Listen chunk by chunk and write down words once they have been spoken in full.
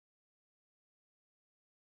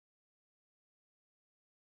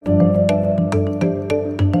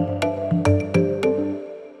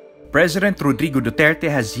President Rodrigo Duterte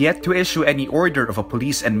has yet to issue any order of a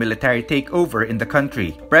police and military takeover in the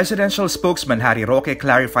country. Presidential spokesman Harry Roque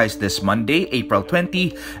clarifies this Monday, April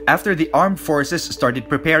 20, after the armed forces started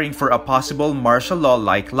preparing for a possible martial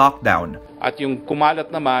law-like lockdown. At yung kumalat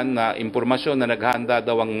naman na impormasyon na naghahanda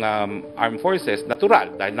daw ang armed forces,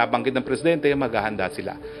 natural, dahil nabanggit ng presidente, maghahanda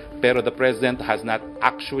sila. Pero the president has not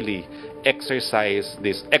actually exercised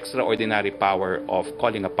this extraordinary power of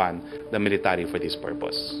calling upon the military for this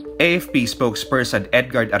purpose. AFP spokesperson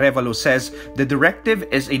Edgar Arevalo says the directive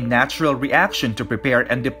is a natural reaction to prepare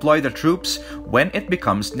and deploy the troops when it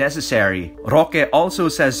becomes necessary. Roque also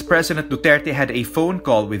says President Duterte had a phone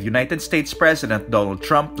call with United States President Donald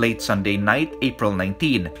Trump late Sunday night, April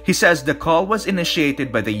 19. He says the call was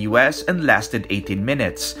initiated by the US and lasted 18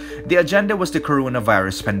 minutes. The agenda was the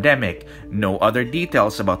coronavirus pandemic. No other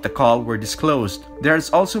details about the call were disclosed. There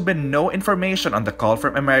has also been no information on the call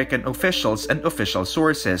from American officials and official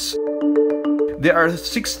sources. There are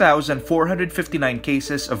 6,459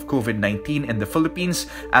 cases of COVID-19 in the Philippines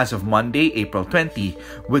as of Monday, April 20,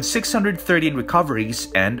 with 613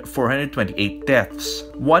 recoveries and 428 deaths.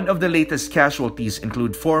 One of the latest casualties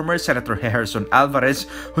include former Senator Gerson Alvarez,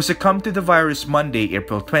 who succumbed to the virus Monday,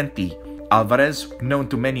 April 20. Alvarez, known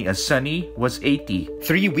to many as Sonny, was 80.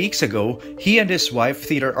 3 weeks ago, he and his wife,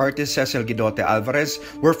 theater artist Cecil Guidote Alvarez,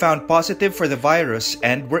 were found positive for the virus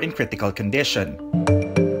and were in critical condition.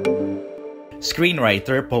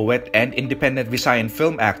 Screenwriter, poet, and independent Visayan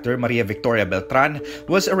film actor Maria Victoria Beltran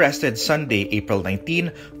was arrested Sunday, April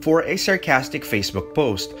 19, for a sarcastic Facebook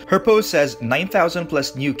post. Her post says 9,000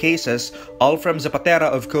 plus new cases, all from Zapatera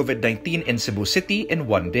of COVID-19 in Cebu City in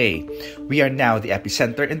one day. We are now the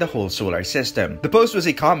epicenter in the whole solar system. The post was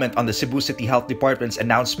a comment on the Cebu City Health Department's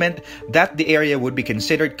announcement that the area would be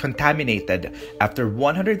considered contaminated after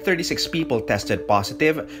 136 people tested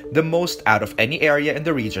positive, the most out of any area in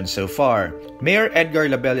the region so far. Mayor Edgar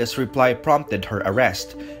Labelia's reply prompted her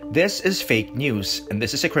arrest. This is fake news, and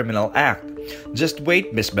this is a criminal act. Just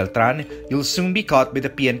wait, Miss Beltran. You'll soon be caught by the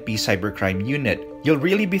PNP Cybercrime Unit. You'll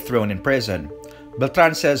really be thrown in prison.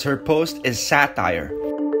 Beltran says her post is satire.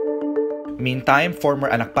 Meantime, former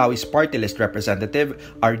Anakpawi's party list representative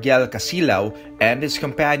Ariel Casilao and his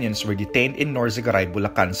companions were detained in Norzagaray,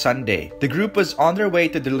 Bulacan Sunday. The group was on their way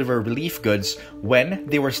to deliver relief goods when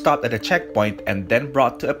they were stopped at a checkpoint and then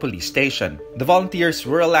brought to a police station. The volunteers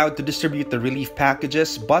were allowed to distribute the relief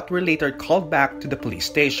packages but were later called back to the police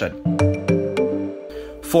station.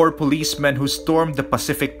 4 policemen who stormed the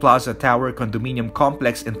Pacific Plaza Tower condominium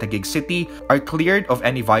complex in Taguig City are cleared of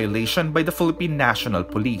any violation by the Philippine National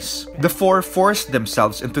Police. The 4 forced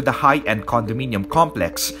themselves into the high-end condominium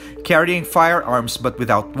complex, carrying firearms but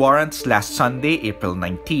without warrants last Sunday, April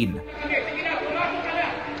 19.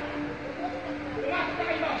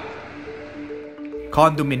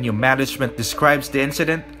 Condominium management describes the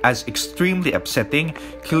incident as extremely upsetting,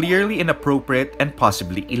 clearly inappropriate, and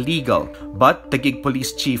possibly illegal. But Taguig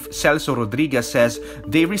Police Chief Celso Rodriguez says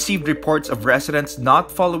they received reports of residents not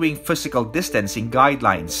following physical distancing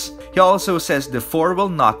guidelines. He also says the 4 will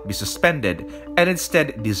not be suspended and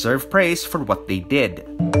instead deserve praise for what they did.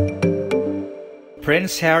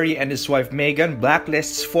 Prince Harry and his wife Meghan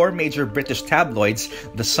blacklists 4 major British tabloids,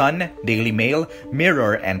 The Sun, Daily Mail,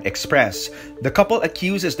 Mirror, and Express. The couple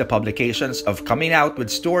accuses the publications of coming out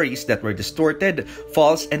with stories that were distorted,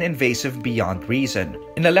 false, and invasive beyond reason.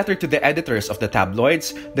 In a letter to the editors of the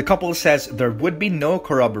tabloids, the couple says there would be no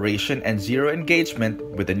corroboration and zero engagement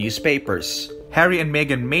with the newspapers. Harry and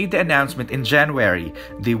Meghan made the announcement in January.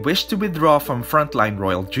 They wish to withdraw from frontline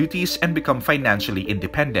royal duties and become financially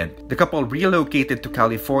independent. The couple relocated to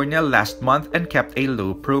California last month and kept a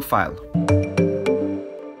low profile.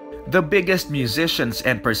 The biggest musicians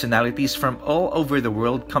and personalities from all over the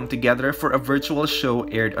world come together for a virtual show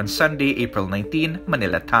aired on Sunday, April 19,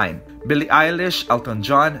 Manila time. Billie Eilish, Elton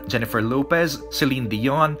John, Jennifer Lopez, Celine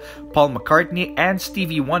Dion, Paul McCartney, and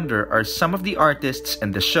Stevie Wonder are some of the artists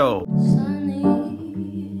in the show.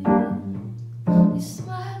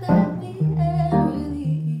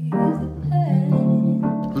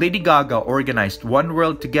 Lady Gaga organized One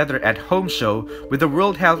World Together at Home show with the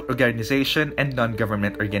World Health Organization and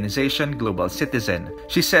non-government organization Global Citizen.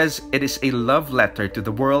 She says it is a love letter to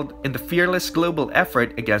the world in the fearless global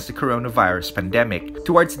effort against the coronavirus pandemic.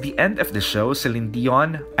 Towards the end of the show, Celine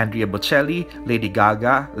Dion, Andrea Bocelli, Lady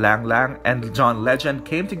Gaga, Lang Lang, and John Legend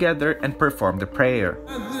came together and performed the prayer.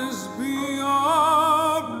 Let this be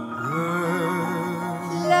our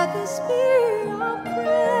prayer. Let this be our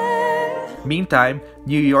prayer. Meantime,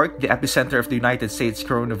 New York, the epicenter of the United States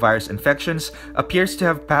coronavirus infections, appears to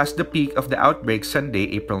have passed the peak of the outbreak Sunday,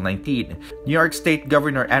 April 19. New York State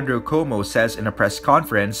Governor Andrew Cuomo says in a press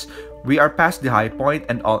conference, "We are past the high point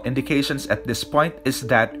and all indications at this point is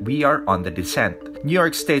that we are on the descent." New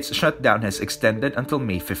York State's shutdown has extended until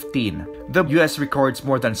May 15. The US records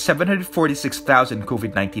more than 746,000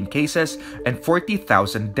 COVID-19 cases and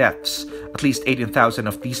 40,000 deaths. At least 18,000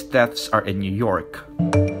 of these deaths are in New York.